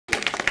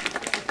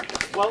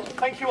Well,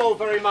 thank you all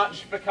very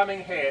much for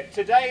coming here.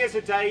 Today is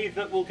a day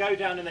that will go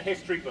down in the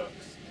history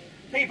books.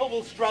 People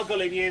will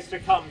struggle in years to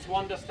come to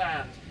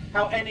understand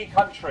how any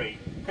country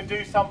can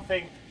do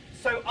something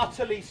so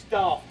utterly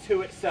starved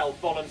to itself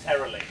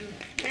voluntarily.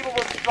 People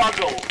will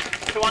struggle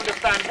to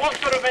understand what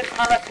sort of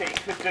mentality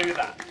could do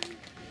that.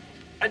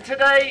 And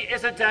today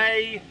is a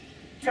day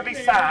to be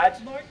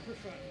sad,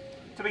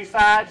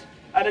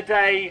 and a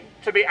day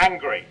to be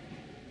angry.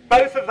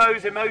 Both of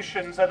those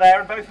emotions are there,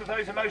 and both of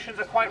those emotions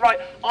are quite right.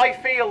 I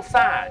feel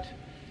sad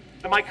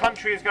that my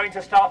country is going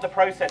to start the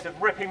process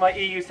of ripping my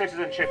EU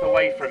citizenship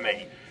away from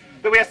me,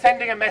 that we are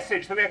sending a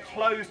message that we are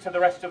closed to the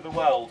rest of the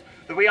world,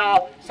 that we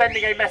are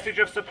sending a message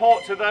of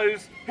support to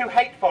those who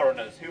hate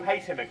foreigners, who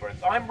hate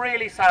immigrants. I'm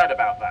really sad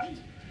about that.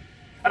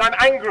 And I'm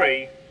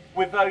angry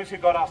with those who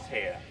got us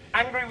here,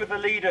 angry with the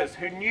leaders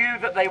who knew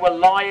that they were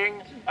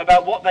lying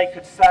about what they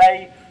could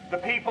say, the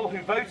people who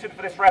voted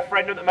for this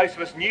referendum that most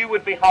of us knew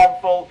would be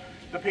harmful,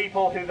 the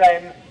people who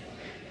then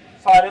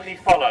silently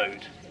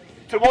followed.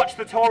 To watch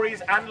the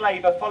Tories and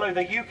Labour follow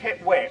the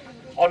UKIP whip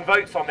on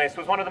votes on this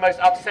was one of the most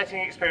upsetting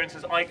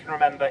experiences I can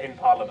remember in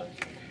Parliament.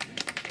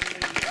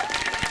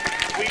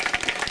 We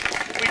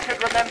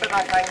should remember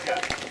that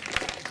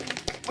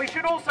anger. We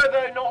should also,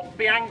 though, not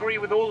be angry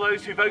with all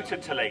those who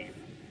voted to leave.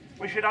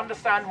 We should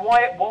understand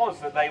why it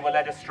was that they were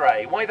led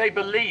astray, why they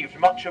believed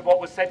much of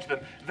what was said to them.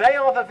 They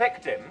are the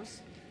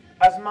victims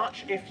as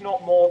much, if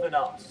not more, than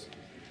us.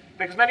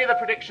 Because many of the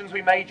predictions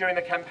we made during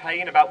the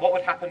campaign about what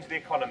would happen to the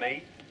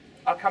economy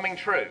are coming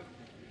true.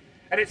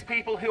 And it's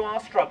people who are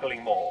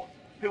struggling more,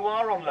 who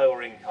are on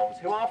lower incomes,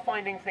 who are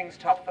finding things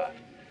tougher,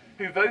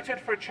 who voted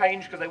for a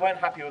change because they weren't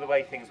happy with the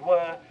way things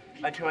were,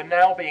 and who are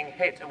now being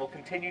hit and will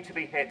continue to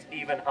be hit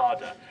even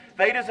harder.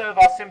 They deserve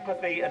our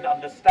sympathy and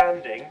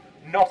understanding,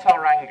 not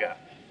our anger.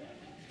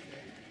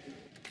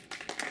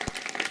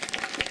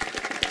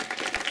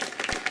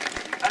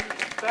 And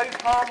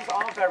those harms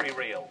are very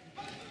real.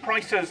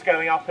 Prices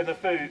going up in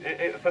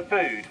for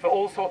food, for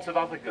all sorts of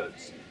other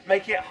goods,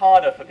 making it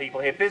harder for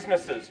people here,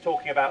 businesses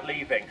talking about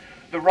leaving,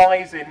 the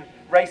rise in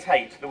race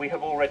hate that we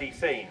have already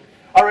seen,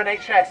 our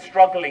NHS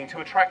struggling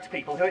to attract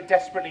people who it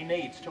desperately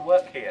needs to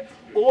work here.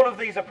 All of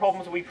these are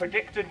problems we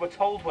predicted, were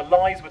told were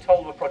lies, were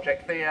told were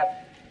Project Fear,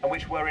 and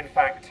which were in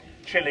fact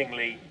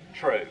chillingly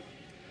true.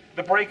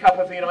 The breakup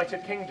of the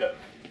United Kingdom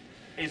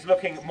is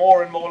looking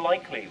more and more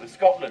likely, with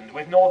Scotland,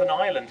 with Northern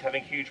Ireland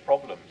having huge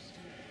problems.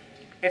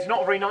 It's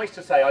not very nice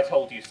to say, I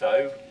told you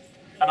so,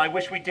 and I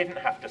wish we didn't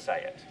have to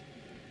say it.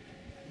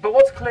 But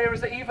what's clear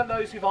is that even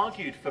those who've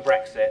argued for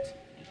Brexit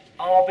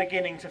are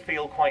beginning to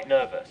feel quite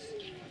nervous.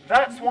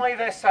 That's why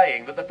they're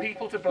saying that the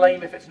people to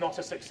blame if it's not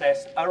a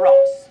success are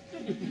us.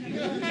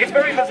 It's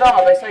very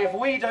bizarre. They say if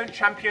we don't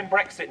champion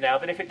Brexit now,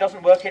 then if it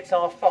doesn't work, it's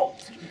our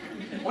fault.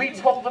 We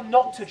told them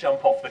not to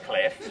jump off the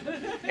cliff.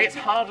 It's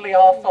hardly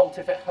our fault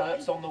if it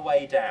hurts on the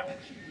way down.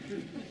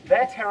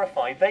 They're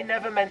terrified. They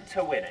never meant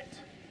to win it.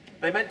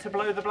 They meant to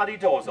blow the bloody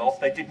doors off.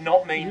 They did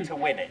not mean to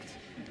win it.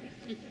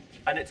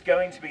 And it's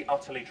going to be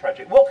utterly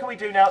tragic. What can we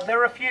do now? There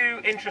are a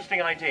few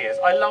interesting ideas.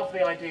 I love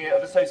the idea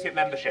of associate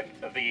membership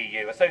of the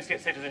EU,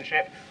 associate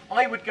citizenship.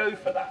 I would go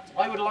for that.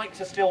 I would like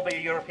to still be a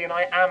European.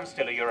 I am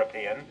still a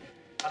European.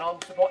 And I'll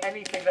support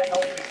anything that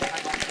helps me to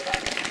hang on to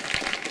that.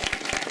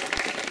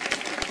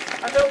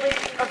 And there'll be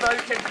a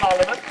vote in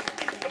Parliament.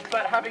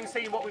 But having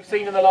seen what we've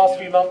seen in the last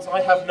few months,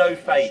 I have no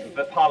faith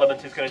that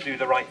Parliament is going to do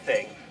the right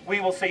thing. We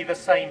will see the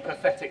same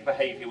pathetic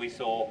behaviour we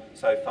saw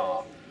so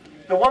far.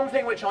 The one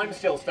thing which I'm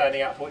still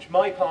standing out for, which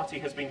my party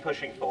has been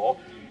pushing for,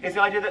 is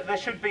the idea that there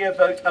should be a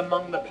vote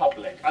among the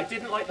public. I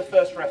didn't like the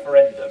first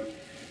referendum,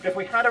 but if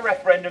we had a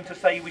referendum to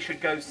say we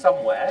should go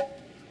somewhere,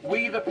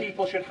 we the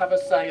people should have a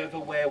say over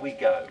where we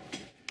go.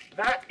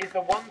 That is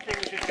the one thing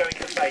which is going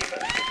to save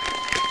us.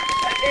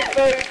 And if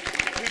those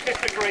who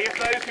disagree, if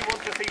those who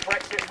want to see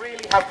Brexit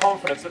really have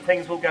confidence that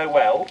things will go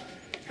well,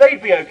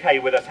 they'd be okay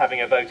with us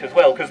having a vote as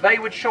well, because they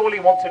would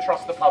surely want to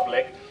trust the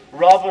public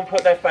rather than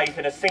put their faith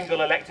in a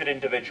single elected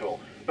individual.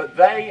 But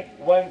they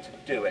won't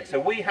do it. So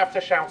we have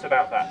to shout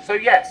about that. So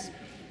yes,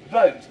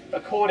 vote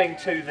according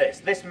to this.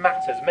 This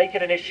matters. Make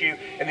it an issue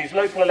in these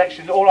local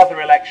elections, all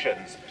other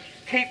elections.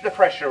 Keep the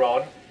pressure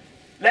on.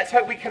 Let's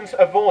hope we can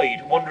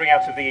avoid wandering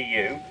out of the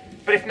EU.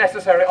 But if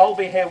necessary, I'll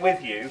be here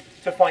with you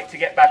to fight to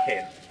get back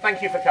in.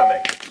 Thank you for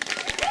coming.